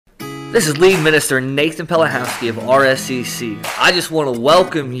This is Lead Minister Nathan Pelahowski of RSCC. I just want to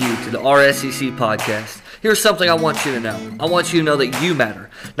welcome you to the RSCC podcast. Here's something I want you to know. I want you to know that you matter.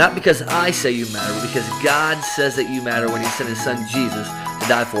 Not because I say you matter, but because God says that you matter when He sent His Son Jesus to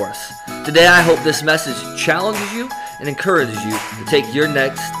die for us. Today I hope this message challenges you and encourages you to take your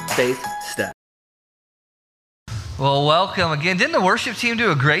next faith step. Well, welcome again. Didn't the worship team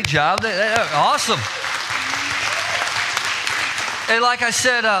do a great job? Awesome. And like I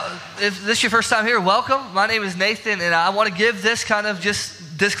said, if this is your first time here, welcome. My name is Nathan, and I want to give this kind of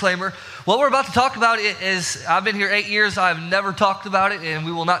just disclaimer. What we're about to talk about is, I've been here 8 years. I've never talked about it, and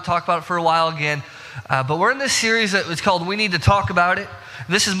we will not talk about it for a while again. But we're in this series that was called We Need to Talk About It.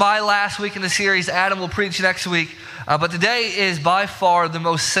 This is my last week in the series. Adam will preach next week. But today is by far the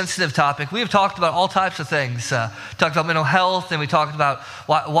most sensitive topic. We have talked about all types of things. Talked about mental health, and we talked about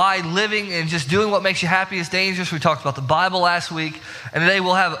why living and just doing what makes you happy is dangerous. We talked about the Bible last week. And today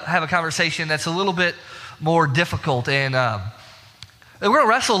we'll have a conversation that's a little bit more difficult. And we're going to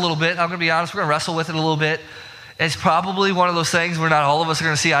wrestle a little bit. I'm going to be honest. We're going to wrestle with it a little bit. It's probably one of those things where not all of us are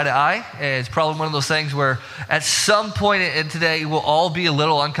going to see eye to eye. It's probably one of those things where at some point in today we'll all be a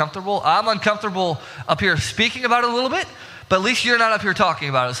little uncomfortable. I'm uncomfortable up here speaking about it a little bit, but at least you're not up here talking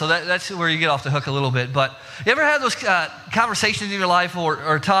about it. So that's where you get off the hook a little bit. But you ever had those conversations in your life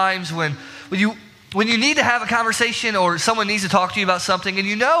or times when you need to have a conversation or someone needs to talk to you about something and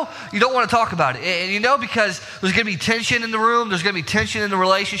you know you don't want to talk about it. And you know because there's going to be tension in the room, there's going to be tension in the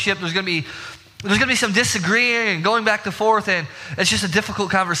relationship, there's going to be some disagreeing and going back and forth, and it's just a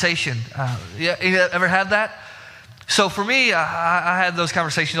difficult conversation. You ever had that? So for me, I had those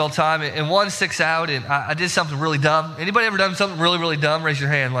conversations all the time, and one sticks out, and I did something really dumb. Anybody ever done something really, really dumb? Raise your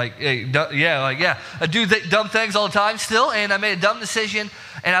hand. Yeah. I do dumb things all the time still, and I made a dumb decision,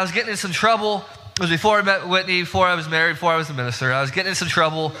 and I was getting in some trouble. It was before I met Whitney, before I was married, before I was a minister. I was getting in some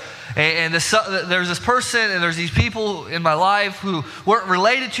trouble, and there's this person and there's these people in my life who weren't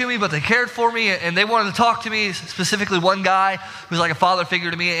related to me, but they cared for me, and they wanted to talk to me, specifically one guy who was like a father figure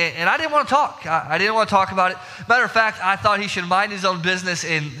to me, and I didn't want to talk. I didn't want to talk about it. Matter of fact, I thought he should mind his own business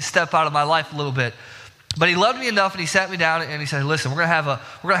and step out of my life a little bit. But he loved me enough, and he sat me down, and he said, listen, we're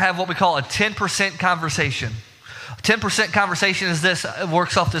gonna have what we call a 10% conversation. A 10% conversation is this, it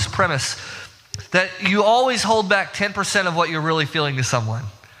works off this premise that you always hold back 10% of what you're really feeling to someone.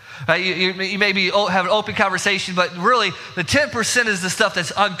 Right? You maybe have an open conversation, but really the 10% is the stuff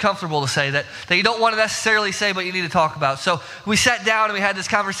that's uncomfortable to say, that you don't want to necessarily say, but you need to talk about. So we sat down and we had this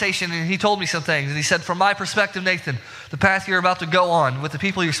conversation, and he told me some things. And he said, from my perspective, Nathan, the path you're about to go on with the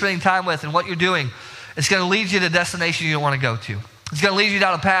people you're spending time with and what you're doing, it's going to lead you to a destination you don't want to go to. It's going to lead you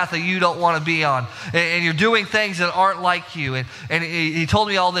down a path that you don't want to be on. And you're doing things that aren't like you. And he told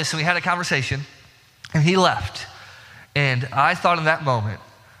me all this, and we had a conversation, and he left. And I thought in that moment,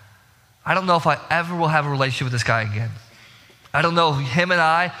 I don't know if I ever will have a relationship with this guy again. I don't know if him and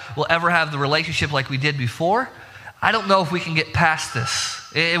I will ever have the relationship like we did before. I don't know if we can get past this.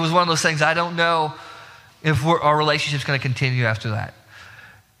 It was one of those things, I don't know if our relationship's going to continue after that.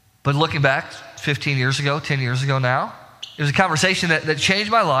 But looking back 15 years ago, 10 years ago now, it was a conversation that changed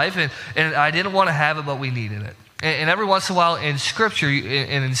my life, and I didn't want to have it, but we needed it. And every once in a while in Scripture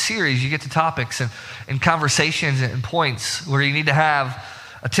and in series, you get to topics and conversations and points where you need to have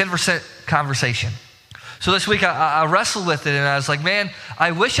a 10% conversation. So this week I wrestled with it, and I was like, man,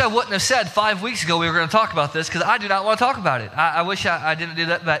 I wish I wouldn't have said 5 weeks ago we were going to talk about this, because I do not want to talk about it. I wish I didn't do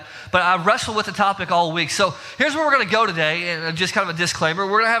that, but I wrestled with the topic all week. So here's where we're going to go today, and just kind of a disclaimer.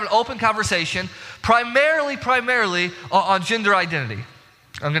 We're going to have an open conversation primarily on gender identity.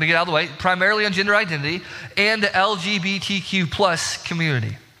 I'm going to get out of the way. Primarily on gender identity and the LGBTQ plus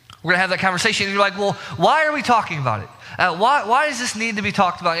community. We're going to have that conversation, and you're like, well, why are we talking about it? Why does this need to be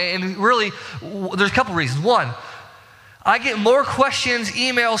talked about? And really, there's a couple reasons. One, I get more questions,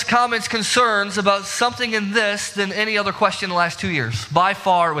 emails, comments, concerns about something in this than any other question in the last 2 years. By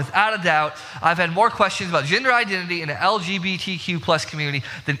far, without a doubt, I've had more questions about gender identity in the LGBTQ plus community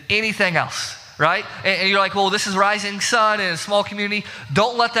than anything else. Right? And you're like, well, this is Rising Sun and a small community.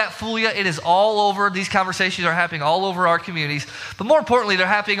 Don't let that fool you. It is all over. These conversations are happening all over our communities. But more importantly, they're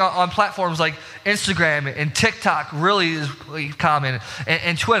happening on platforms like Instagram and TikTok, really is really common,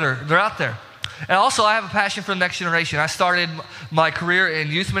 and Twitter. They're out there. And also, I have a passion for the next generation. I started my career in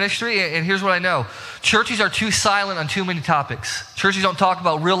youth ministry, and here's what I know. Churches are too silent on too many topics. Churches don't talk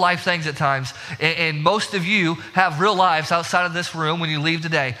about real life things at times, and most of you have real lives outside of this room when you leave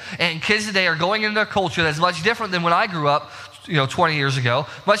today. And kids today are going into a culture that's much different than when I grew up, 20 years ago,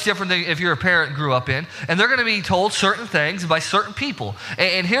 much different than if your parent grew up in. And they're going to be told certain things by certain people.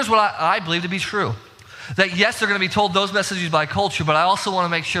 And here's what I believe to be true. That yes, they're going to be told those messages by culture, but I also want to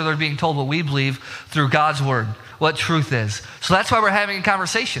make sure they're being told what we believe through God's word, what truth is. So that's why we're having a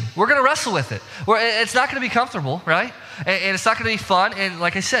conversation. We're going to wrestle with it. It's not going to be comfortable, right? And it's not going to be fun. And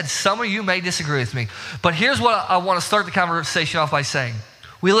like I said, some of you may disagree with me. But here's what I want to start the conversation off by saying.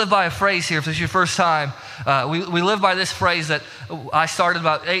 We live by a phrase here. If this is your first time, we live by this phrase that I started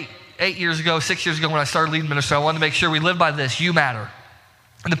about 6 years ago when I started leading ministry. I wanted to make sure we live by this: you matter.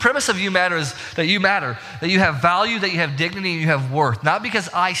 And the premise of you matter is that you matter, that you have value, that you have dignity, and you have worth. Not because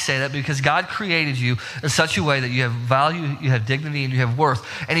I say that, because God created you in such a way that you have value, you have dignity, and you have worth.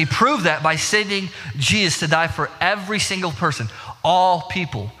 And he proved that by sending Jesus to die for every single person, all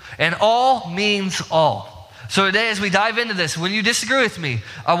people. And all means all. So today, as we dive into this, when you disagree with me,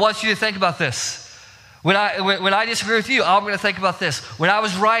 I want you to think about this. When I disagree with you, I'm going to think about this. When I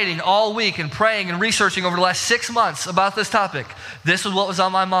was writing all week and praying and researching over the last 6 months about this topic, this was what was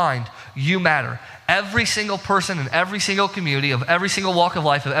on my mind. You matter. Every single person in every single community, of every single walk of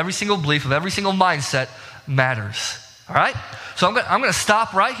life, of every single belief, of every single mindset matters. All right? So I'm going to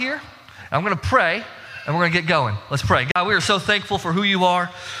stop right here. I'm going to pray. And we're going to get going. Let's pray. God, we are so thankful for who you are.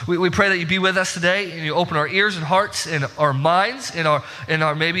 We pray that you be with us today and you open our ears and hearts and our minds and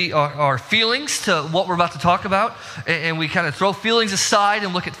our feelings to what we're about to talk about. And we kind of throw feelings aside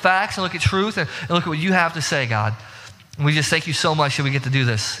and look at facts and look at truth and look at what you have to say, God. And we just thank you so much that we get to do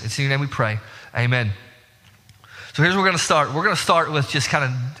this. It's in your name we pray. Amen. So here's where we're going to start. We're going to start with just kind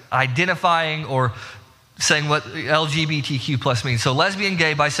of identifying or saying what LGBTQ plus means. So lesbian,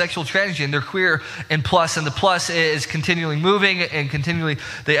 gay, bisexual, transgender, queer, and the plus is continually moving and continually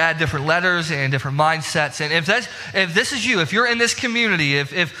they add different letters and different mindsets. And if this is you, if you're in this community,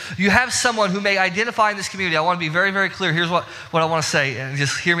 if you have someone who may identify in this community, I want to be very, very clear. Here's what I want to say, and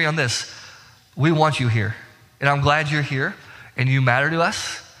just hear me on this. We want you here, and I'm glad you're here, and you matter to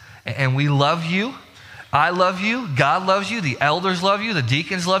us, and we love you. I love you, God loves you, the elders love you, the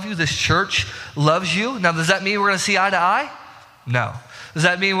deacons love you, this church loves you. Now, does that mean we're going to see eye to eye? No. Does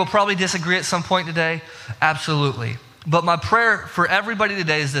that mean we'll probably disagree at some point today? Absolutely. But my prayer for everybody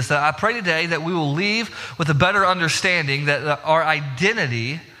today is this, that I pray today that we will leave with a better understanding that our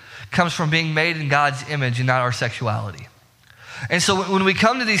identity comes from being made in God's image and not our sexuality. And so when we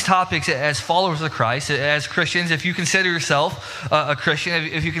come to these topics as followers of Christ, as Christians, if you consider yourself a Christian,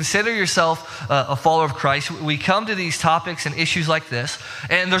 if you consider yourself a follower of Christ, we come to these topics and issues like this,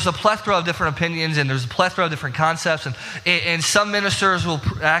 and there's a plethora of different opinions, and there's a plethora of different concepts, and some ministers will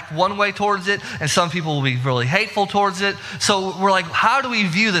act one way towards it, and some people will be really hateful towards it. So we're like, how do we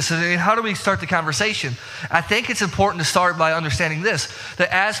view this, and how do we start the conversation? I think it's important to start by understanding this,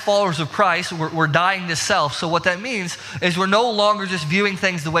 that as followers of Christ, we're dying to self. So what that means is we're no longer just viewing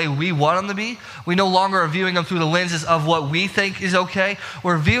things the way we want them to be. We no longer are viewing them through the lenses of what we think is okay.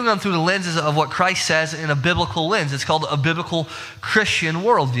 We're viewing them through the lenses of what Christ says in a biblical lens. It's called a biblical Christian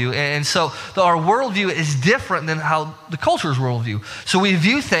worldview. And so our worldview is different than how the culture's worldview. So we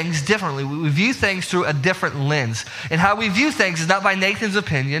view things differently. We view things through a different lens. And how we view things is not by Nathan's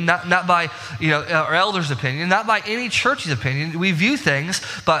opinion, not by our elder's opinion, not by any church's opinion. We view things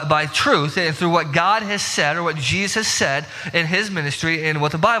by truth and through what God has said or what Jesus has said in his ministry and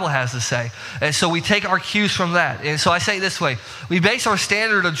what the Bible has to say. And so we take our cues from that. And so I say it this way. We base our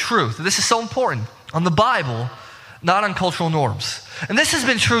standard of truth, this is so important, on the Bible, not on cultural norms. And this has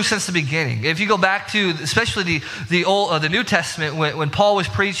been true since the beginning. If you go back to especially the New Testament, when Paul was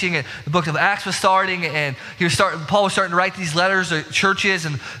preaching, and the book of Acts was starting, and Paul was starting to write these letters to churches,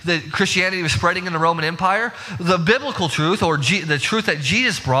 and the Christianity was spreading in the Roman Empire. The biblical truth, or the truth that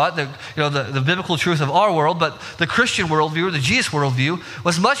Jesus brought, the biblical truth of our world, but the Christian worldview, or the Jesus worldview,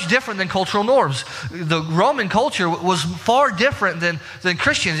 was much different than cultural norms. The Roman culture was far different than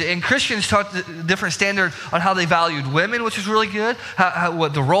Christians, and Christians taught a different standard on how they valued women, which was really good.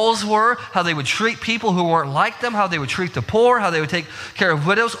 What the roles were, how they would treat people who weren't like them, how they would treat the poor, how they would take care of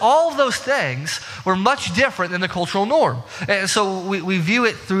widows. All of those things were much different than the cultural norm. And so we view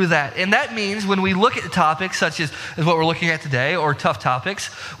it through that. And that means when we look at topics such as what we're looking at today, or tough topics,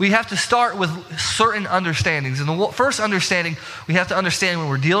 we have to start with certain understandings. And the first understanding we have to understand when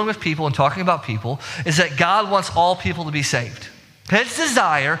we're dealing with people and talking about people is that God wants all people to be saved. His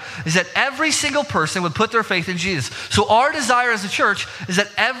desire is that every single person would put their faith in Jesus. So our desire as a church is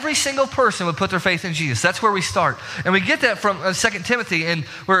that every single person would put their faith in Jesus. That's where we start. And we get that from 2 Timothy, and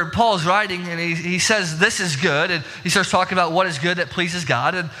where Paul is writing, and he says, this is good. And he starts talking about what is good that pleases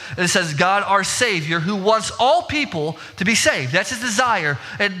God. And it says, God, our Savior, who wants all people to be saved. That's his desire,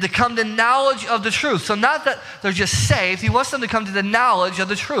 and to come to knowledge of the truth. So not that they're just saved. He wants them to come to the knowledge of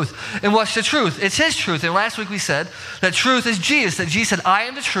the truth. And what's the truth? It's his truth. And last week we said that truth is Jesus. Jesus, that Jesus said, I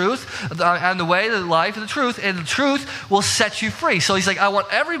am the truth, I'm the way, the life, and the truth will set you free. So he's like, I want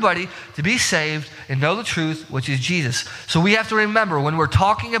everybody to be saved and know the truth, which is Jesus. So we have to remember, when we're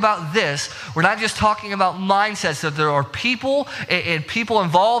talking about this, we're not just talking about mindsets, that there are people and people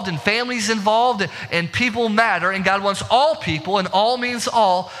involved and families involved and people matter, and God wants all people, and all means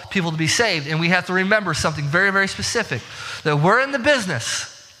all people, to be saved. And we have to remember something very, very specific, that we're in the business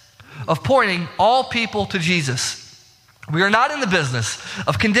of pointing all people to Jesus. We are not in the business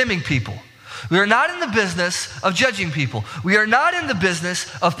of condemning people. We are not in the business of judging people. We are not in the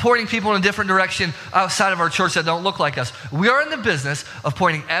business of pointing people in a different direction outside of our church that don't look like us. We are in the business of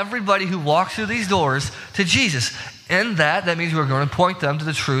pointing everybody who walks through these doors to Jesus. And that means we're going to point them to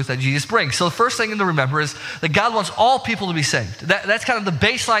the truth that Jesus brings. So the first thing to remember is that God wants all people to be saved. That's kind of the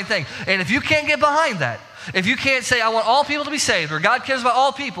baseline thing. And if you can't get behind that, if you can't say, I want all people to be saved, or God cares about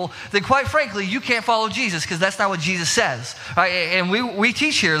all people, then quite frankly, you can't follow Jesus, because that's not what Jesus says. Right? And we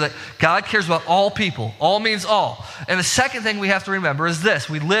teach here that God cares about all people. All means all. And the second thing we have to remember is this.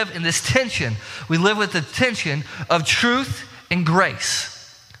 We live in this tension. We live with the tension of truth and grace.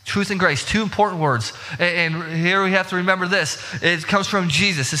 Truth and grace, two important words. And here we have to remember this. It comes from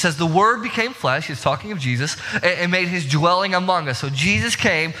Jesus. It says, the Word became flesh, he's talking of Jesus, and made his dwelling among us. So Jesus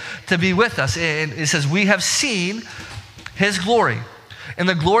came to be with us. And it says, we have seen his glory, and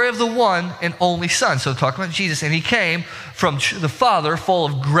the glory of the one and only Son. So talking about Jesus. And he came from the Father, full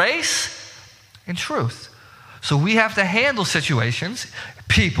of grace and truth. So we have to handle situations,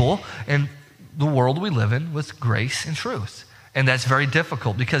 people, and the world we live in with grace and truth. And that's very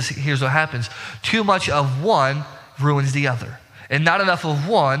difficult, because here's what happens. Too much of one ruins the other. And not enough of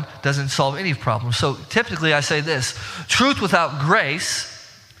one doesn't solve any problem. So typically I say this: truth without grace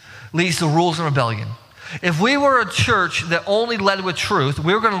leads to rules and rebellion. If we were a church that only led with truth,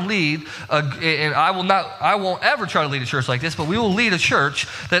 we were going to lead, and I won't ever try to lead a church like this, but we will lead a church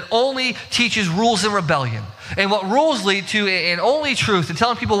that only teaches rules and rebellion. And what rules lead to, and only truth, and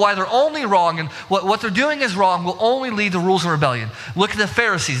telling people why they're only wrong and what they're doing is wrong, will only lead to rules and rebellion. Look at the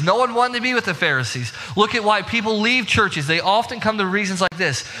Pharisees. No one wanted to be with the Pharisees. Look at why people leave churches. They often come to reasons like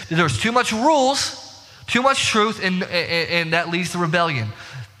this. There's too much rules, too much truth, and that leads to rebellion.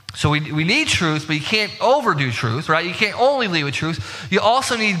 So we need truth, but you can't overdo truth, right? You can't only lead with truth. You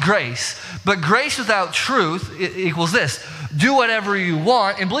also need grace. But grace without truth equals this: do whatever you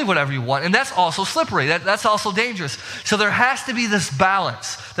want and believe whatever you want. And that's also slippery. That's also dangerous. So there has to be this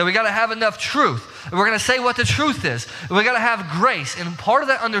balance, that we got to have enough truth. And we're going to say what the truth is. And we got to have grace. And part of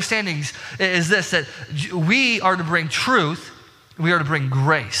that understanding is this: that we are to bring truth, we are to bring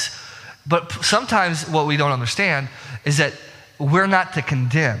grace. But sometimes what we don't understand is that we're not to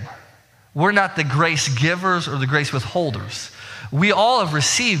condemn. We're not the grace givers or the grace withholders. We all have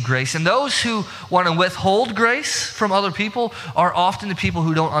received grace, and those who want to withhold grace from other people are often the people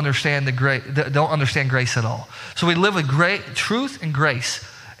who don't understand grace at all. So we live with truth and grace,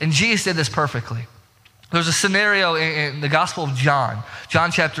 and Jesus did this perfectly. There's a scenario in the Gospel of John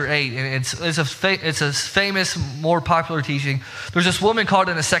chapter 8, and it's a famous, more popular teaching. There's this woman caught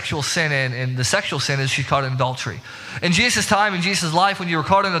in a sexual sin, and the sexual sin is she's caught in adultery. In Jesus' time, in Jesus' life, when you were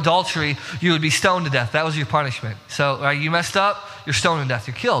caught in adultery, you would be stoned to death. That was your punishment. So you messed up, you're stoned to death,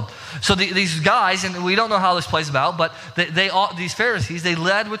 you're killed. So these guys, and we don't know how this plays about, but these Pharisees, they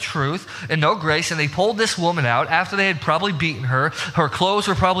led with truth and no grace, and they pulled this woman out after they had probably beaten her. Her clothes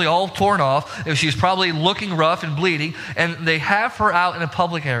were probably all torn off, and she was probably looking rough and bleeding, and they have her out in a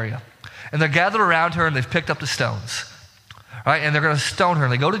public area. And they're gathered around her, and they've picked up the stones. Right? And they're going to stone her.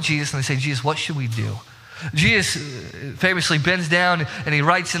 And they go to Jesus, and they say, Jesus, what should we do? Jesus famously bends down, and he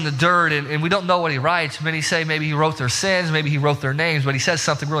writes in the dirt, and we don't know what he writes. Many say maybe he wrote their sins, maybe he wrote their names, but he says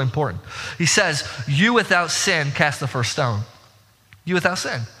something really important. He says, you without sin cast the first stone. You without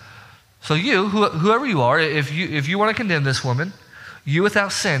sin. So you, whoever you are, if you want to condemn this woman, you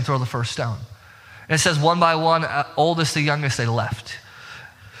without sin throw the first stone. And it says one by one, oldest to youngest, they left.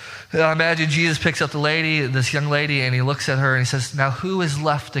 I imagine Jesus picks up this young lady, and he looks at her and he says, now who is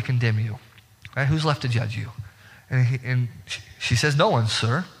left to condemn you? Right? Who's left to judge you? And she says, no one,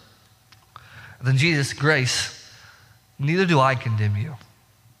 sir. And then Jesus, grace, neither do I condemn you.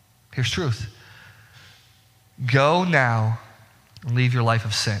 Here's truth. Go now and leave your life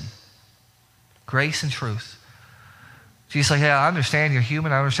of sin. Grace and truth. Jesus is like, hey, I understand you're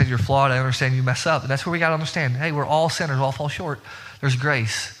human. I understand you're flawed. I understand you mess up. And that's where we got to understand. Hey, we're all sinners. We all fall short. There's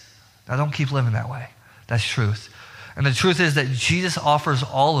grace. Now don't keep living that way. That's truth. And the truth is that Jesus offers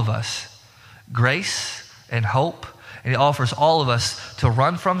all of us grace and hope. And he offers all of us to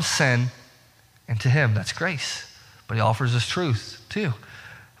run from sin and to him. That's grace. But he offers us truth too.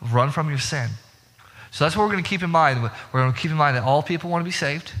 Run from your sin. So that's what we're going to keep in mind. We're going to keep in mind that all people want to be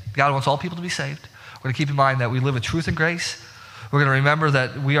saved. God wants all people to be saved. We're going to keep in mind that we live with truth and grace. We're going to remember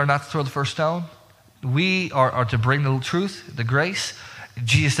that we are not to throw the first stone. We are to bring the truth, the grace.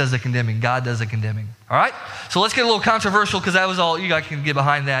 Jesus does the condemning. God does the condemning. All right? So let's get a little controversial because that was all. You guys can get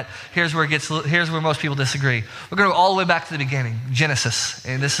behind that. Here's where most people disagree. We're going to go all the way back to the beginning, Genesis.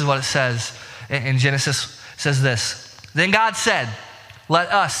 And this is what it says. In Genesis, it says this. Then God said, let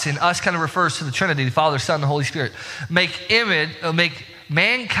us, and us kind of refers to the Trinity, the Father, Son, and the Holy Spirit, make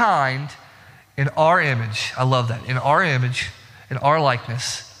mankind in our image. I love that. In our image, in our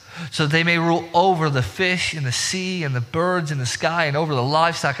likeness, so they may rule over the fish in the sea and the birds in the sky and over the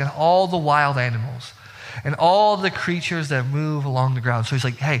livestock and all the wild animals and all the creatures that move along the ground. So he's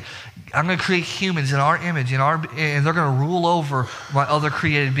like, hey, I'm going to create humans in our image, and they're going to rule over my other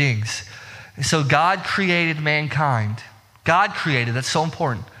created beings. And so God created mankind. God created, that's so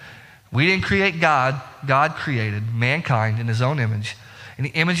important. We didn't create God. God created mankind in his own image. In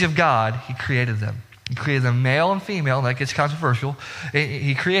the image of God, he created them. He created them male and female, and that gets controversial.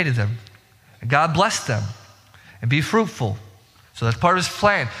 He created them. And God blessed them. And be fruitful. So that's part of his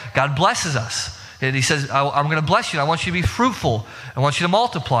plan. God blesses us. And he says, I'm going to bless you. I want you to be fruitful. I want you to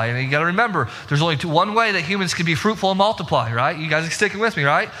multiply. And you got to remember, there's only one way that humans can be fruitful and multiply, right? You guys are sticking with me,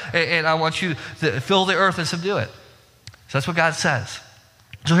 right? And I want you to fill the earth and subdue it. So that's what God says.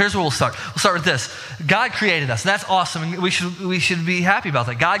 So here's where we'll start. We'll start with this. God created us, and that's awesome. We should be happy about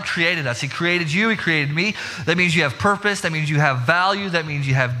that. God created us. He created you. He created me. That means you have purpose. That means you have value. That means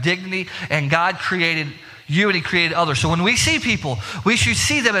you have dignity. And God created you, and he created others. So when we see people, we should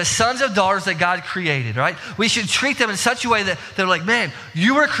see them as sons and daughters that God created, right? We should treat them in such a way that they're like, man,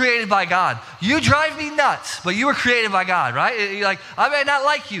 you were created by God. You drive me nuts, but you were created by God, right? You're like, I may not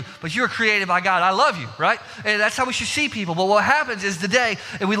like you, but you were created by God. I love you, right? And that's how we should see people. But what happens is today,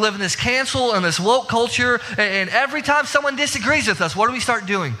 and we live in this cancel and this woke culture, and every time someone disagrees with us, what do we start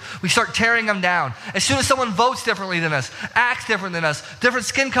doing? We start tearing them down. As soon as someone votes differently than us, acts different than us, different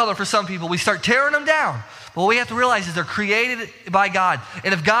skin color for some people, we start tearing them down. But what we have to realize is they're created by God.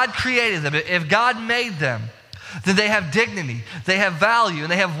 And if God created them, if God made them, then they have dignity, they have value,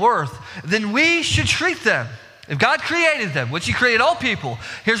 and they have worth. Then we should treat them. If God created them, which he created all people,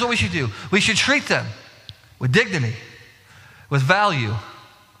 here's what we should do. We should treat them with dignity, with value,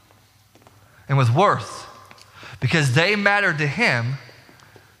 and with worth. Because they matter to him,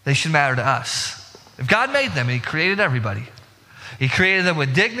 they should matter to us. If God made them, and he created everybody, he created them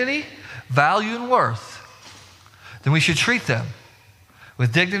with dignity, value, and worth, then we should treat them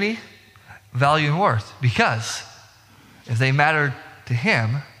with dignity, value, and worth. Because if they matter to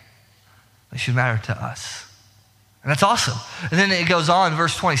him, they should matter to us. And that's awesome. And then it goes on,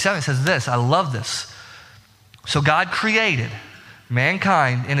 verse 27, it says this. I love this. So God created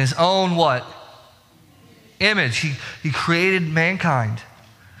mankind in his own what? Image. He created mankind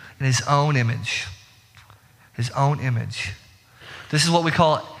in his own image. His own image. This is what we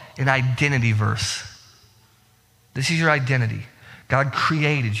call an identity verse. This is your identity. God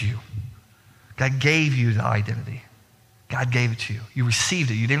created you. God gave you the identity. God gave it to you. You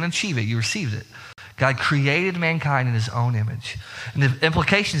received it. You didn't achieve it. You received it. God created mankind in his own image. And the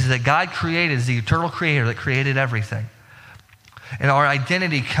implications is that God created is the eternal creator that created everything. And our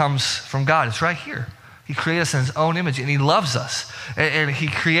identity comes from God. It's right here. He created us in his own image, and he loves us. And he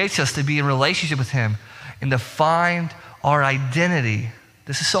creates us to be in relationship with him and to find our identity.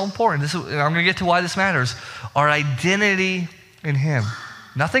 This is so important. I'm going to get to why this matters. Our identity in him.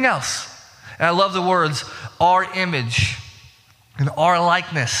 Nothing else. And I love the words, our image and our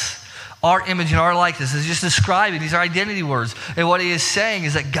likeness. Our image and our likeness is just describing. These are identity words. And what he is saying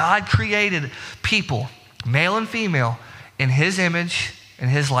is that God created people, male and female, in his image and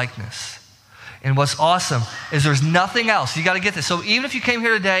his likeness. And what's awesome is there's nothing else. You got to get this. So even if you came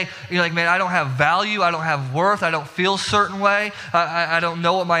here today, you're like, man, I don't have value. I don't have worth. I don't feel a certain way. I don't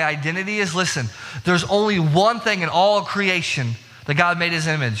know what my identity is. Listen, there's only one thing in all of creation that God made his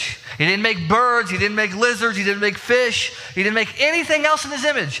image. He didn't make birds. He didn't make lizards. He didn't make fish. He didn't make anything else in his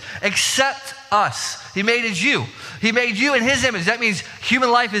image except us. He made you. He made you in his image. That means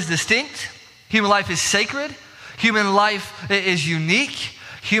human life is distinct. Human life is sacred. Human life is unique.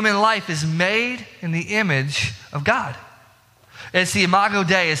 Human life is made in the image of God. It's the imago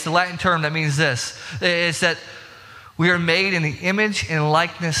Dei. It's the Latin term that means this. It's that we are made in the image and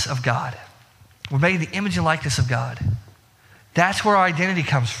likeness of God. We're made in the image and likeness of God. That's where our identity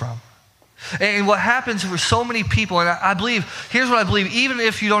comes from. And what happens for so many people, and I believe, here's what I believe, even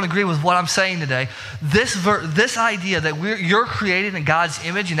if you don't agree with what I'm saying today, this idea that you're created in God's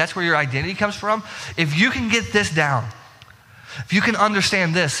image and that's where your identity comes from, if you can get this down, If you can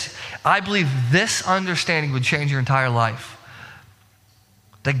understand this, I believe this understanding would change your entire life.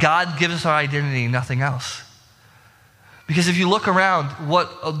 That God gives us our identity and nothing else. Because if you look around,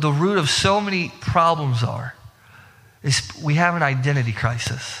 what the root of so many problems are, is we have an identity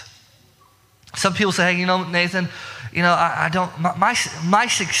crisis. Some people say, hey, Nathan, I don't, my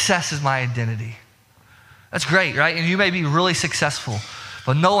success is my identity. That's great, right? And you may be really successful,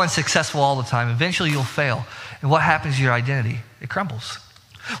 but no one's successful all the time. Eventually you'll fail. And what happens to your identity? It crumbles.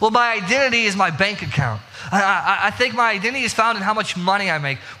 Well, my identity is my bank account. I think my identity is found in how much money I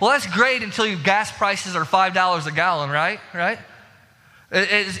make. Well, that's great until your gas prices are $5 a gallon, right?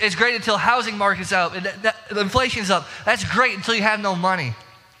 It's great until housing market's up, inflation's up. That's great until you have no money.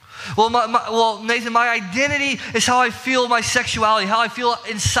 Well, Nathan, my identity is how I feel my sexuality, how I feel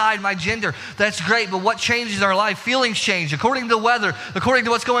inside my gender. That's great, but what changes in our life? Feelings change. According to the weather, according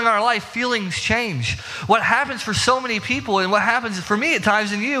to what's going on in our life, feelings change. What happens for so many people, and what happens for me at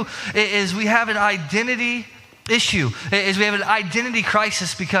times and you, is we have an identity issue. Is we have an identity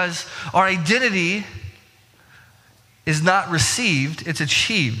crisis because our identity is not received, it's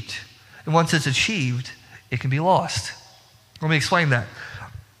achieved. And once it's achieved, it can be lost. Let me explain that.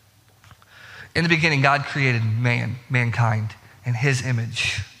 In the beginning, God created mankind, in his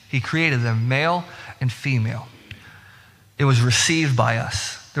image. He created them male and female. It was received by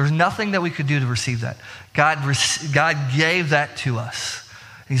us. There was nothing that we could do to receive that. God gave that to us.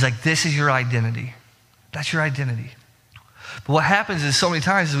 He's like, this is your identity. That's your identity. But what happens is so many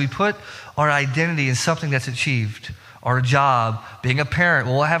times is we put our identity in something that's achieved. Our job, being a parent.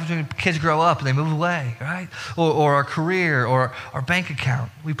 Well, what happens when kids grow up and they move away, right? Or our career, or our bank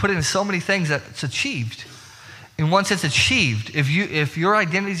account. We put it in so many things that it's achieved. And once it's achieved, if your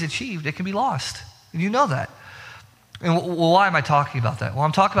identity is achieved, it can be lost. And you know that. And why am I talking about that? Well,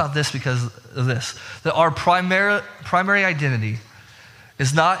 I'm talking about this because of this. That our primary identity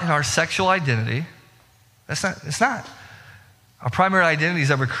is not in our sexual identity. It's not. Our primary identity is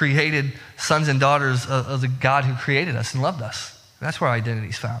that we're created sons and daughters of the God who created us and loved us. That's where our identity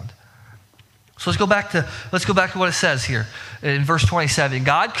is found. So let's go back to what it says here in verse 27.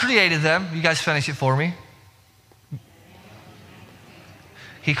 God created them. You guys finish it for me.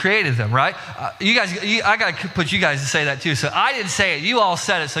 He created them, right? I got to put you guys to say that too. So I didn't say it. You all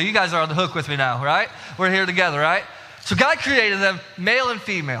said it. So you guys are on the hook with me now, right? We're here together, right? So God created them male and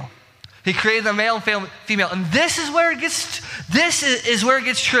female. He created them male and female. And this is where it gets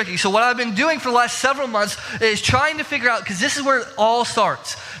tricky. So what I've been doing for the last several months is trying to figure out, because this is where it all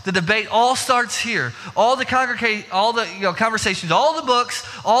starts. The debate all starts here. All the conversations, all the books,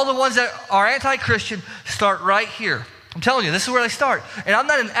 all the ones that are anti-Christian start right here. I'm telling you, this is where they start. And I'm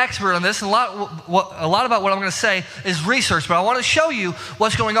not an expert on this. And a lot about what I'm going to say is research, but I want to show you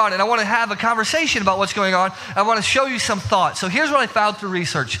what's going on. And I want to have a conversation about what's going on. I want to show you some thoughts. So here's what I found through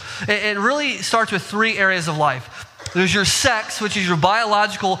research. It really starts with 3 areas of life. There's your sex, which is your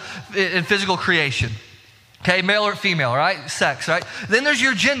biological and physical creation. Okay, male or female, right? Sex, right? Then there's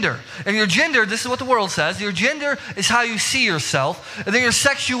your gender. And your gender, this is what the world says, your gender is how you see yourself. And then your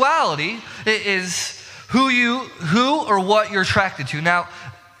sexuality is who or what you're attracted to. Now,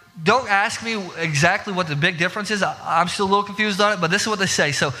 don't ask me exactly what the big difference is. I'm still a little confused on it, but this is what they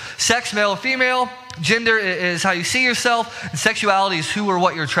say. So sex, male or female, gender is how you see yourself, and sexuality is who or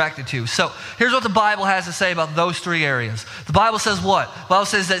what you're attracted to. So here's what the Bible has to say about those 3 areas. The Bible says what? The Bible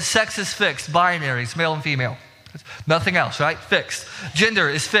says that sex is fixed, binary, it's male and female. Nothing else, right? Fixed. Gender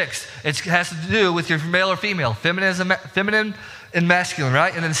is fixed. It has to do with your male or female, feminine and masculine,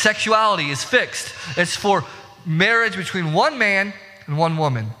 right? And then sexuality is fixed. It's for marriage between one man and one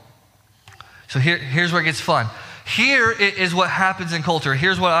woman. So here's where it gets fun. Here is what happens in culture.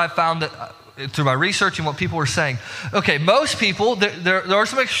 Here's what I found that through my research and what people were saying. Okay, most people, there are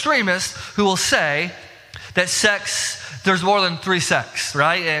some extremists who will say that there's more than 3 sex,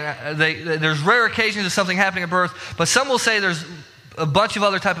 right? And there's rare occasions of something happening at birth, but some will say there's a bunch of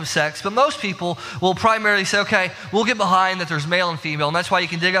other type of sex, but most people will primarily say, okay, we'll get behind that there's male and female, and that's why you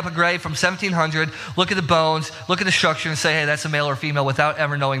can dig up a grave from 1700, look at the bones, look at the structure, and say, hey, that's a male or female without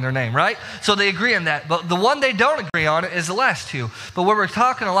ever knowing their name, right? So they agree on that, but the one they don't agree on is the last 2. But what we're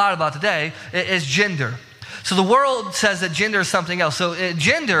talking a lot about today is gender. So the world says that gender is something else. So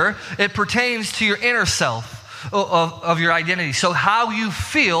gender, it pertains to your inner self. Of your identity. So how you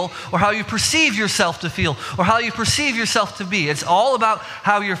feel, or how you perceive yourself to feel, or how you perceive yourself to be. It's all about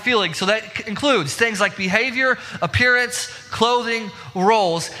how you're feeling. So that includes things like behavior, appearance, clothing,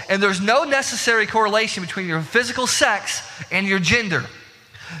 roles, and there's no necessary correlation between your physical sex and your gender.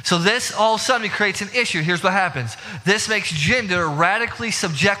 So this all of a sudden creates an issue. Here's what happens. This makes gender radically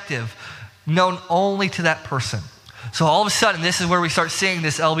subjective, known only to that person. So all of a sudden, this is where we start seeing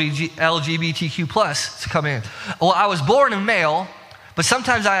this LGBTQ plus come in. Well, I was born a male, but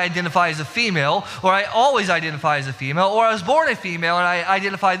sometimes I identify as a female, or I always identify as a female, or I was born a female and I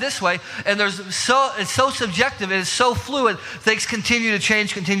identify this way. And it's so subjective, and it's so fluid. Things continue to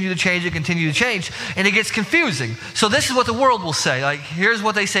change, and continue to change, and it gets confusing. So this is what the world will say. Like, here's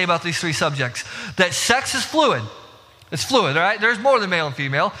what they say about these three subjects: that sex is fluid. It's fluid, all right? There's more than male and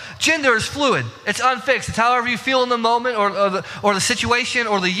female. Gender is fluid. It's unfixed. It's however you feel in the moment or the situation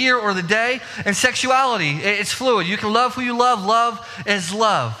or the year or the day. And sexuality, it's fluid. You can love who you love. Love is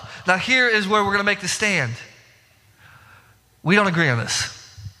love. Now here is where we're going to make the stand. We don't agree on this.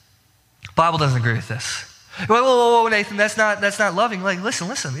 The Bible doesn't agree with this. Whoa, Nathan, that's not loving. Like, listen.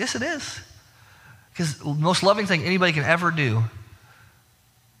 Yes, it is. Because the most loving thing anybody can ever do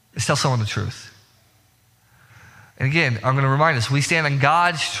is tell someone the truth. And again, I'm going to remind us, we stand on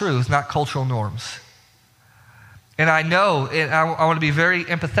God's truth, not cultural norms. And I know, and I want to be very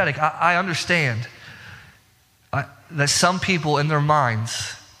empathetic. I understand that some people in their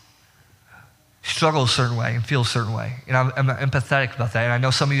minds struggle a certain way and feel a certain way. And I'm empathetic about that. And I know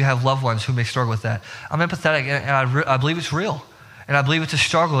some of you have loved ones who may struggle with that. I'm empathetic, and I believe it's real. And I believe it's a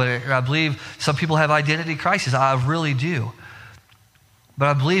struggle. And I believe some people have identity crisis. I really do. But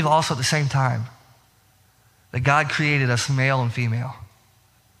I believe also at the same time that God created us male and female.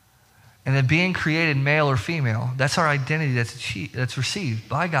 And that being created male or female, that's our identity that's received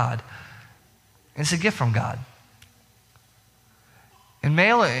by God. And it's a gift from God. And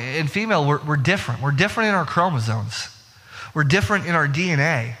male and female, we're different. We're different in our chromosomes. We're different in our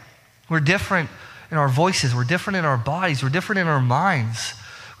DNA. We're different in our voices. We're different in our bodies. We're different in our minds.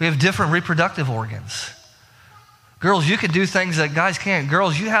 We have different reproductive organs. Girls, you can do things that guys can't.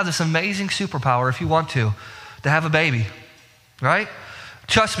 Girls, you have this amazing superpower if you want to have a baby, right?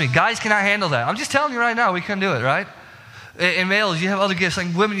 Trust me, guys cannot handle that. I'm just telling you right now, we couldn't do it, right? And males, you have other gifts.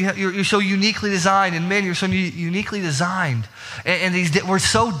 Like women, you're so uniquely designed, and men, you're so uniquely designed. And we're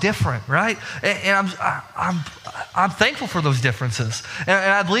so different, right? And I'm thankful for those differences. And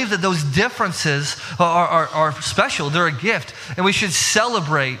I believe that those differences are special. They're a gift, and we should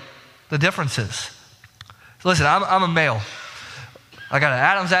celebrate the differences. So listen, I'm a male. I got an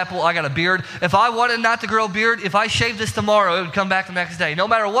Adam's apple. I got a beard. If I wanted not to grow a beard, if I shaved this tomorrow, it would come back the next day. No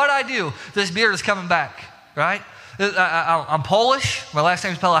matter what I do, this beard is coming back, right? I'm Polish. My last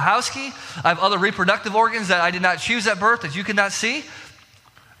name is Pelahowski. I have other reproductive organs that I did not choose at birth that you could not see.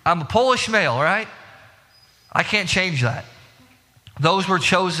 I'm a Polish male, right? I can't change that. Those were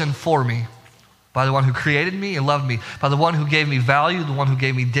chosen for me by the one who created me and loved me, by the one who gave me value, the one who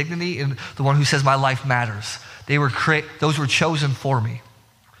gave me dignity, and the one who says my life matters. Those were chosen for me.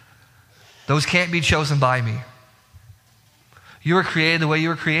 Those can't be chosen by me. You were created the way you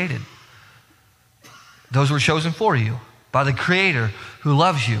were created. Those were chosen for you by the Creator who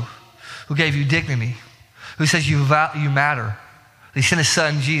loves you, who gave you dignity, who says you matter. He sent His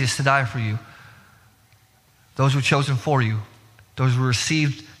Son, Jesus, to die for you. Those were chosen for you. Those were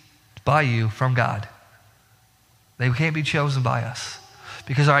received by you from God. They can't be chosen by us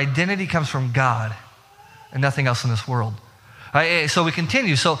because our identity comes from God and nothing else in this world. So we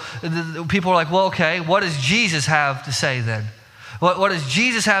continue. So people are like, well, okay, what does Jesus have to say then? What does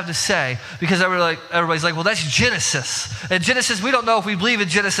Jesus have to say? Because everybody's like, well, that's Genesis. And Genesis, we don't know if we believe in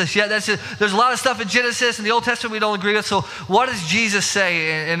Genesis yet. There's a lot of stuff in Genesis and the Old Testament we don't agree with. So what does Jesus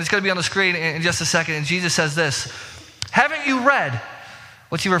say? And it's going to be on the screen in just a second. And Jesus says this: haven't you read?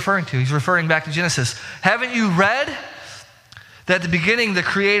 What's He referring to? He's referring back to Genesis. Haven't you read that at the beginning the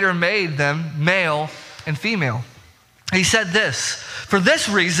Creator made them male and female? He said this: for this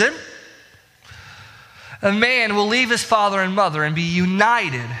reason, a man will leave his father and mother and be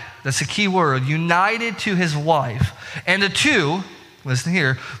united, that's a key word, united to his wife. And the two, listen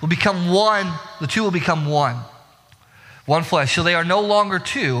here, will become one. The two will become one. One flesh. So they are no longer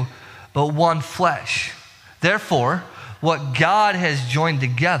two, but one flesh. Therefore, what God has joined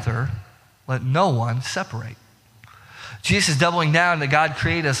together, let no one separate. Jesus is doubling down that God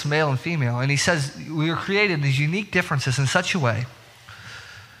created us male and female. And He says we were created in these unique differences in such a way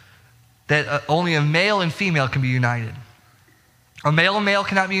that only a male and female can be united. A male and male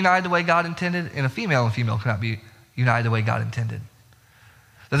cannot be united the way God intended, and a female and female cannot be united the way God intended.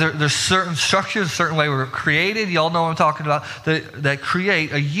 There's certain structures, a certain way we're created, you all know what I'm talking about, that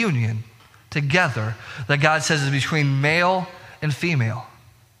create a union together that God says is between male and female.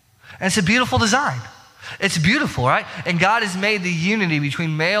 And it's a beautiful design. It's beautiful, right? And God has made the unity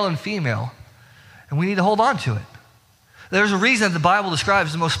between male and female, and we need to hold on to it. There's a reason that the Bible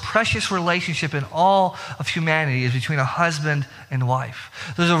describes the most precious relationship in all of humanity is between a husband and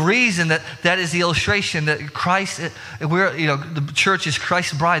wife. There's a reason that is the illustration that Christ, the church is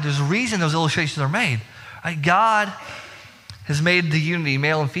Christ's bride. There's a reason those illustrations are made. Right? God has made the unity,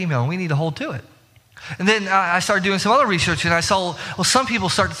 male and female, and we need to hold to it. And then I started doing some other research, and I saw, some people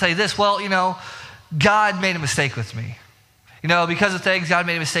start to say this, God made a mistake with me. Because of things, God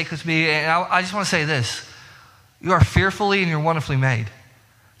made a mistake with me. And I just want to say this. You are fearfully and you're wonderfully made.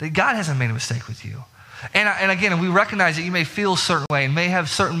 That God hasn't made a mistake with you. And again, we recognize that you may feel a certain way and may have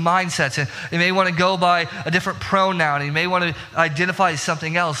certain mindsets, and you may want to go by a different pronoun, and you may want to identify as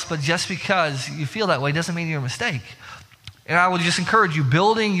something else, but just because you feel that way doesn't mean you're a mistake. And I would just encourage you,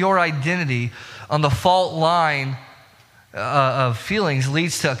 building your identity on the fault line of feelings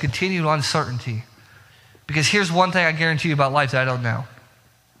leads to a continued uncertainty. Because here's one thing I guarantee you about life that I don't know,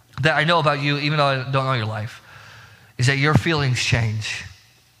 that I know about you even though I don't know your life, is that your feelings change.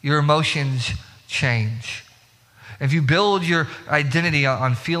 Your emotions change. If you build your identity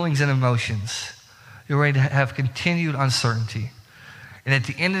on feelings and emotions, you're going to have continued uncertainty. And at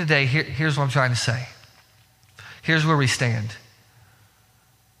the end of the day, here's what I'm trying to say. Here's where we stand.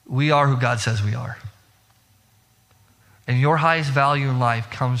 We are who God says we are. And your highest value in life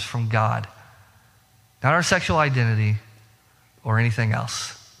comes from God. Not our sexual identity or anything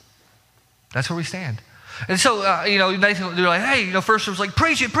else. That's where we stand. And so, Nathan, they're like, hey, first it was like,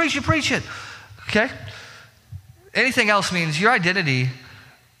 preach it, preach it, preach it. Okay? Anything else means your identity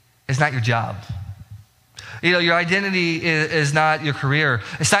is not your job. Your identity is not your career.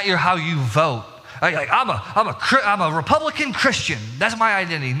 It's not how you vote. I'm a Republican Christian. That's my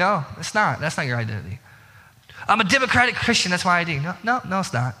identity. No, it's not. That's not your identity. I'm a Democratic Christian. That's my identity. No,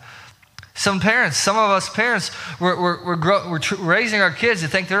 it's not. Some of us parents, we're raising our kids to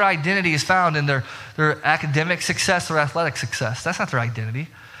think their identity is found in their academic success or athletic success. That's not their identity.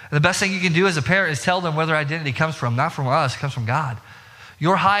 And the best thing you can do as a parent is tell them where their identity comes from. Not from us, it comes from God.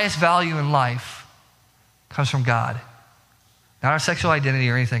 Your highest value in life comes from God, not our sexual identity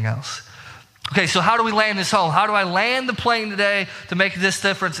or anything else. Okay, so how do we land this home? How do I land the plane today to make this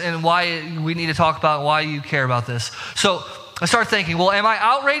difference and why we need to talk about why you care about this? So I started thinking, am I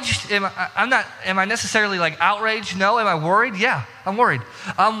outraged? Am I necessarily outraged? No. Am I worried? Yeah, I'm worried.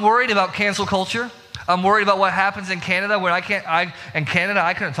 I'm worried about cancel culture. I'm worried about what happens in Canada where I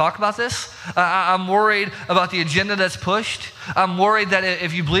couldn't talk about this. I'm worried about the agenda that's pushed. I'm worried that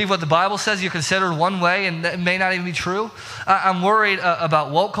if you believe what the Bible says, you're considered one way and that may not even be true. I'm worried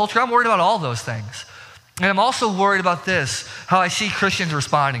about woke culture. I'm worried about all those things. And I'm also worried about this, how I see Christians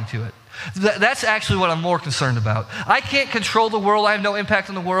responding to it. That's actually what I'm more concerned about. I can't control the world. I have no impact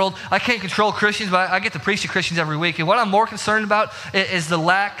on the world. I can't control Christians, but I get to preach to Christians every week. And what I'm more concerned about is the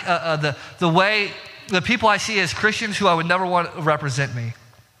lack, the way, the people I see as Christians who I would never want to represent me.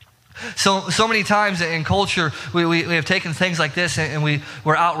 So many times in culture, we have taken things like this and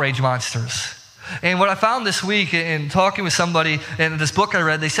we're outrage monsters. And what I found this week in talking with somebody in this book I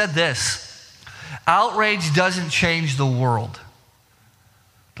read, they said this: outrage doesn't change the world.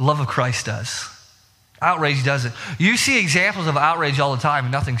 The love of Christ does. Outrage doesn't. You see examples of outrage all the time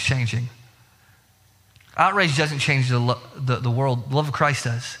and nothing's changing. Outrage doesn't change the world. The love of Christ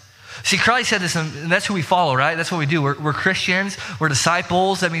does. See, Christ said this, and that's who we follow, right? That's what we do. We're Christians. We're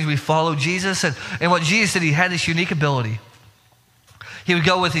disciples. That means we follow Jesus. And what Jesus did, he had this unique ability. He would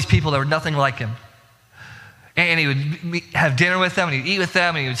go with these people that were nothing like him. And he would have dinner with them, and he'd eat with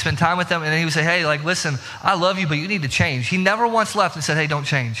them, and he would spend time with them, and then he would say, hey, listen, I love you, but you need to change. He never once left and said, hey, don't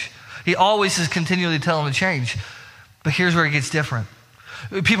change. He always is continually telling them to change. But here's where it gets different.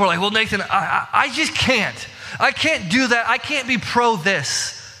 People are like, well, Nathan, I just can't. I can't do that. I can't be pro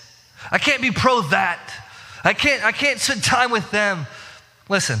this. I can't be pro that. I can't spend time with them.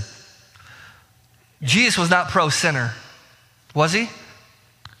 Listen, Jesus was not pro sinner, was he?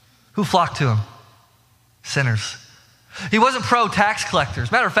 Who flocked to him? Sinners. He wasn't pro tax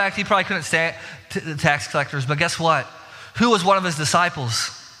collectors. Matter of fact, he probably couldn't stand tax collectors, but guess what? Who was one of his disciples?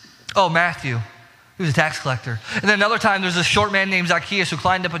 Oh, Matthew. He was a tax collector. And then another time, there's a short man named Zacchaeus who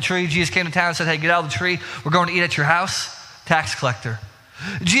climbed up a tree. Jesus came to town and said, hey, get out of the tree. We're going to eat at your house. Tax collector.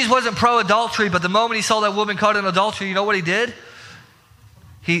 Jesus wasn't pro-adultery, but the moment he saw that woman caught in adultery, you know what he did?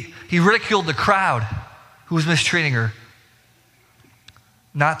 He ridiculed the crowd who was mistreating her,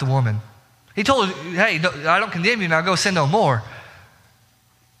 not the woman. He told her, hey, no, I don't condemn you, now go sin no more.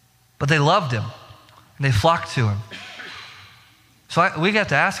 But they loved him, and they flocked to him. So we have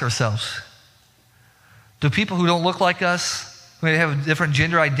to ask ourselves, do people who don't look like us, who have a different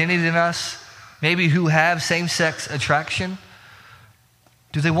gender identity than us, maybe who have same-sex attraction,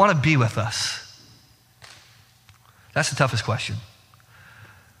 do they want to be with us? That's the toughest question.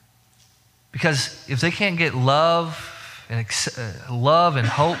 Because if they can't get love and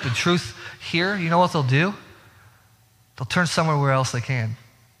hope and truth here, you know what they'll do? They'll turn somewhere where else they can.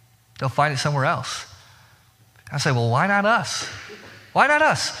 They'll find it somewhere else. I say, well, why not us? Why not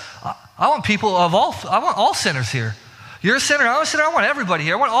us? I want all sinners here. You're a sinner, I'm a sinner, I want everybody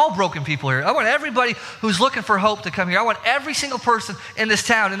here. I want all broken people here. I want everybody who's looking for hope to come here. I want every single person in this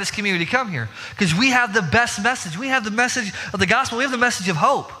town, in this community to come here. Because we have the best message. We have the message of the gospel. We have the message of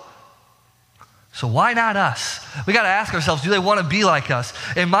hope. So why not us? We got to ask ourselves, do they want to be like us?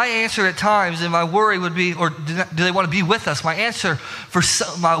 And my answer at times, and my worry would be, or do they want to be with us? My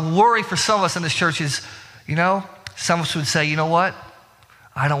worry for some of us in this church is, some of us would say, you know what?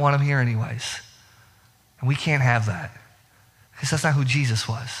 I don't want them here anyways. And we can't have that. Because that's not who Jesus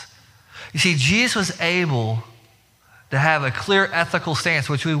was. You see, Jesus was able to have a clear ethical stance,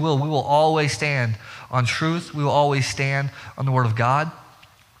 which we will. We will always stand on truth. We will always stand on the Word of God.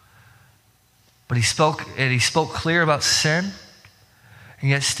 But he spoke clear about sin, and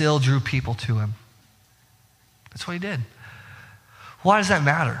yet still drew people to him. That's what he did. Why does that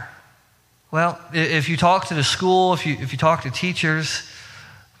matter? Well, if you talk to the school, if you talk to teachers,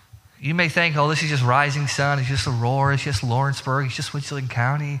 you may think, oh, this is just Rising Sun, it's just Aurora, it's just Lawrenceburg, it's just Switzerland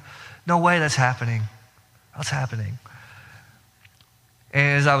County. No way that's happening. What's happening?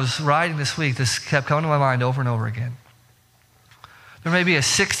 And as I was writing this week, this kept coming to my mind over and over again. There may be a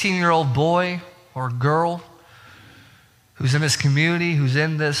 16-year-old boy or girl who's in this community, who's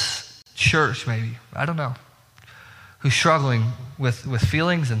in this church maybe, I don't know, who's struggling with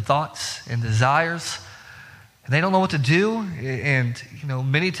feelings and thoughts and desires, and they don't know what to do, and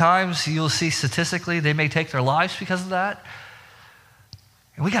many times you'll see statistically they may take their lives because of that,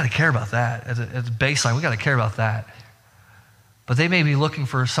 and we got to care about that as a baseline. We got to care about that. But they may be looking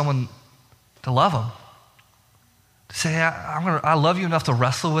for someone to love them. Say, I love you enough to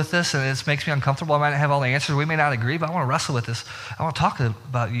wrestle with this, and it makes me uncomfortable. I might not have all the answers. We may not agree, but I want to wrestle with this. I want to talk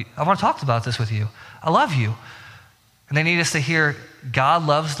about you. I want to talk about this with you. I love you. And they need us to hear God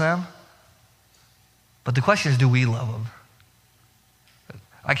loves them. But the question is, do we love them?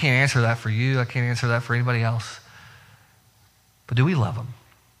 I can't answer that for you. I can't answer that for anybody else. But do we love them?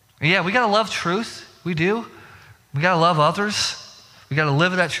 And yeah, we got to love truth. We do. We got to love others. We got to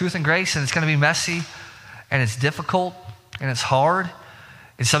live in that truth and grace, and it's going to be messy. And it's difficult, and it's hard.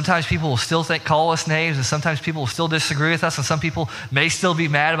 And sometimes people will still call us names, and sometimes people will still disagree with us, and some people may still be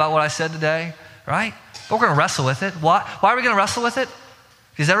mad about what I said today, right? But we're going to wrestle with it. Why are we going to wrestle with it?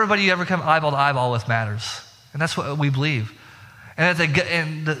 Because everybody you ever come eyeball to eyeball with matters. And that's what we believe. And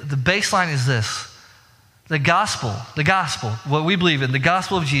the baseline is this. The gospel, what we believe in, the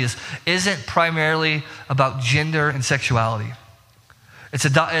gospel of Jesus, isn't primarily about gender and sexuality. It's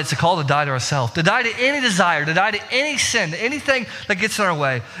a call to die to ourselves, to die to any desire, to die to any sin, to anything that gets in our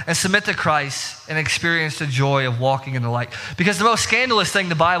way, and submit to Christ and experience the joy of walking in the light. Because the most scandalous thing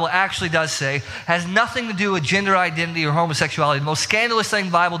the Bible actually does say has nothing to do with gender identity or homosexuality. The most scandalous thing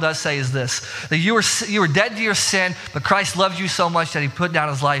the Bible does say is this, that you were dead to your sin, but Christ loved you so much that he put down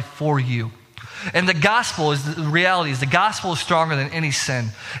his life for you. And the gospel is the reality is the gospel is stronger than any sin.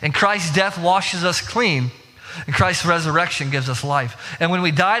 And Christ's death washes us clean. And Christ's resurrection gives us life. And when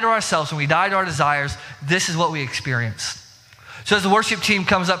we die to ourselves, when we die to our desires, this is what we experience. So as the worship team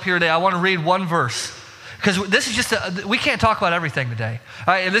comes up here today, I want to read one verse. Because this is we can't talk about everything today.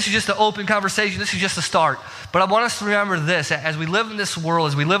 All right, and this is just an open conversation. This is just a start. But I want us to remember this. As we live in this world,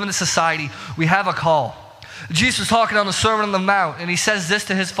 as we live in this society, we have a call. Jesus was talking on the Sermon on the Mount, and he says this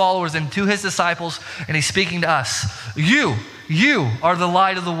to his followers and to his disciples, and he's speaking to us. You are the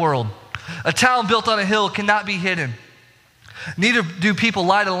light of the world. A town built on a hill cannot be hidden. Neither do people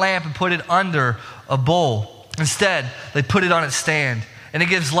light a lamp and put it under a bowl. Instead, they put it on its stand, and it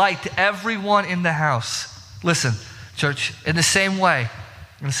gives light to everyone in the house. Listen, church, in the same way,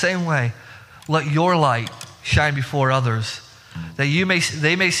 let your light shine before others, that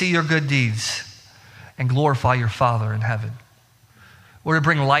they may see your good deeds and glorify your Father in heaven. We're to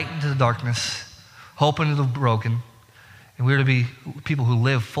bring light into the darkness, hope into the broken, and we're to be people who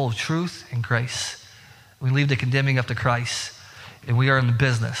live full of truth and grace. We leave the condemning up to Christ, and we are in the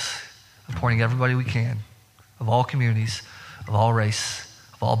business of pointing everybody we can, of all communities, of all race,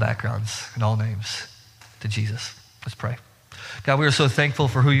 of all backgrounds, and all names, to Jesus. Let's pray. God, we are so thankful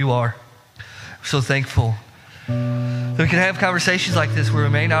for who you are. We're so thankful that we can have conversations like this where we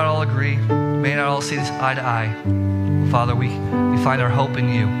may not all agree, may not all see this eye to eye. But Father, we find our hope in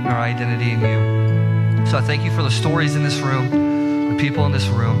you, our identity in you. So I thank you for the stories in this room, the people in this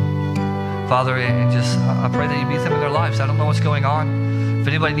room. Father, and just I pray that you meet them in their lives. I don't know what's going on. If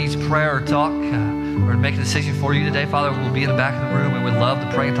anybody needs prayer or talk, or to make a decision for you today, Father, we'll be in the back of the room and we'd love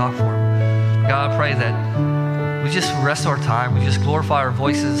to pray and talk for them. God, I pray that we just rest our time. We just glorify our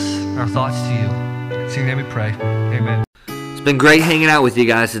voices and our thoughts to you. In your name we pray. Amen. It's been great hanging out with you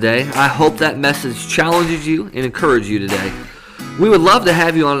guys today. I hope that message challenges you and encourages you today. We would love to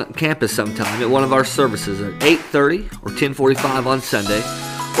have you on campus sometime at one of our services at 8:30 or 10:45 on Sunday.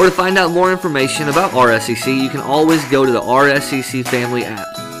 Or to find out more information about RSCC, you can always go to the RSCC Family app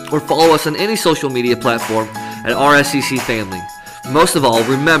or follow us on any social media platform at RSCC Family. Most of all,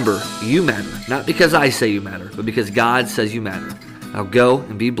 remember, you matter. Not because I say you matter, but because God says you matter. Now go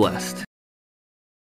and be blessed.